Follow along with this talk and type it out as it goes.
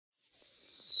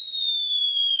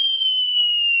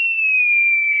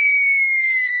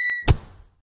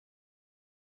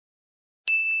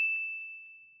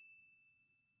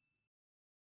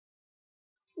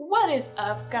What is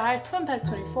up, guys?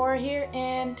 TwinPeg24 here,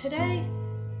 and today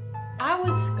I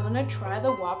was gonna try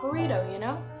the Whopperito, you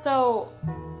know? So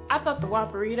I thought the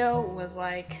Whopperito was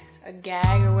like a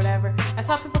gag or whatever. I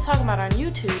saw people talking about it on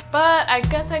YouTube, but I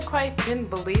guess I quite didn't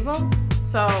believe them.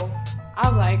 So I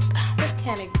was like, this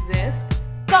can't exist.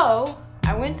 So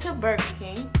I went to Burger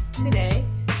King today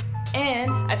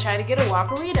and I tried to get a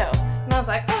Whopperito. And I was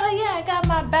like, oh yeah, I got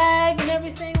my bag and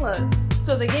everything, look.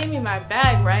 So they gave me my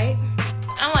bag, right?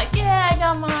 I'm like, yeah, I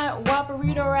got my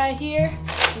Whopperito right here.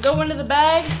 Go into the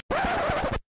bag.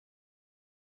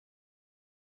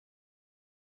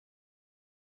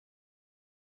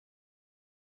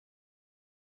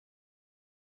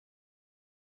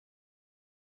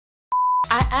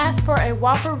 I asked for a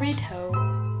Whopperito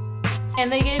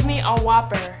and they gave me a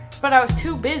Whopper, but I was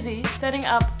too busy setting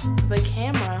up the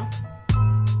camera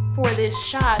for this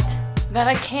shot that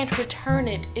I can't return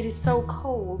it. It is so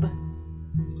cold.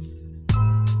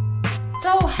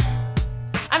 So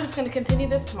I'm just gonna continue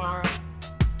this tomorrow.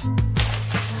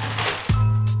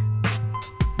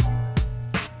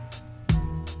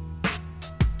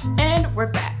 And we're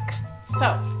back.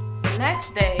 So the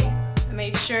next day, I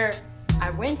made sure I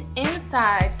went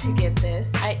inside to get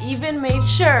this. I even made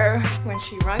sure when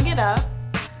she rung it up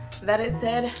that it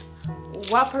said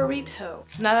Whopperito.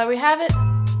 So now that we have it,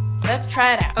 let's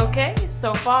try it out. Okay,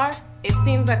 so far it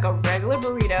seems like a regular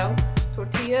burrito,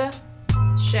 tortilla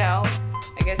shell,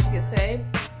 I guess you could say,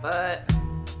 but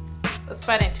let's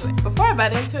bite into it. Before I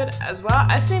bite into it as well,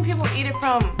 I've seen people eat it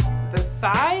from the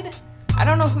side. I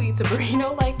don't know who eats a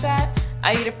burrito like that.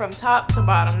 I eat it from top to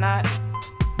bottom, not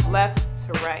left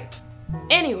to right.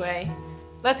 Anyway,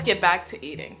 let's get back to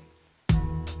eating.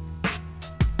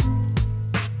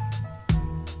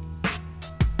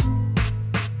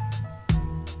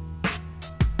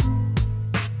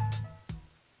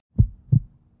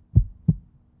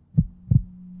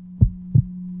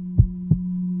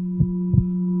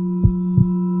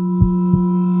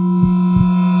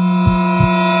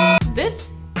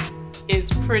 This is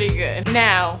pretty good.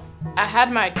 Now, I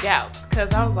had my doubts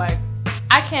because I was like,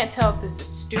 I can't tell if this is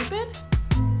stupid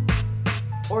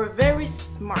or very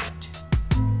smart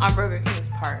on Burger King's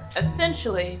part.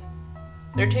 Essentially,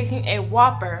 they're taking a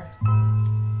Whopper,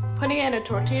 putting it in a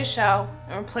tortilla shell,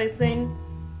 and replacing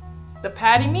the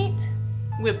patty meat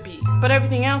with beef. But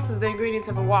everything else is the ingredients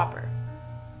of a Whopper.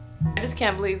 I just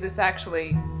can't believe this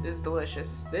actually is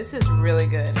delicious. This is really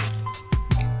good.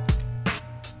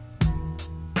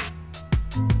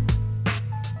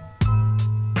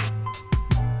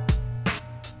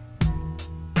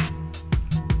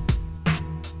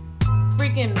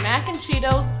 Freaking mac and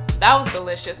Cheetos, that was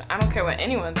delicious. I don't care what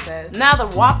anyone says. Now the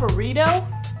Whopperito,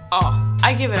 oh,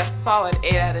 I give it a solid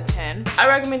 8 out of 10. I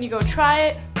recommend you go try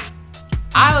it.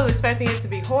 I was expecting it to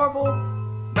be horrible,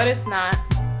 but it's not.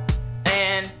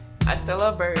 And I still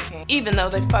love Burger King, even though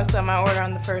they fucked up my order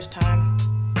on the first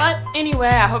time. But anyway,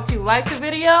 I hope you liked the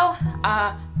video.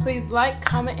 Please like,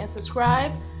 comment, and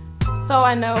subscribe so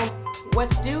I know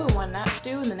what to do and what not to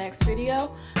do in the next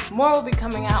video. More will be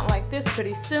coming out like this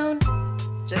pretty soon.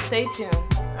 Just stay tuned.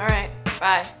 All right,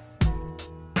 bye.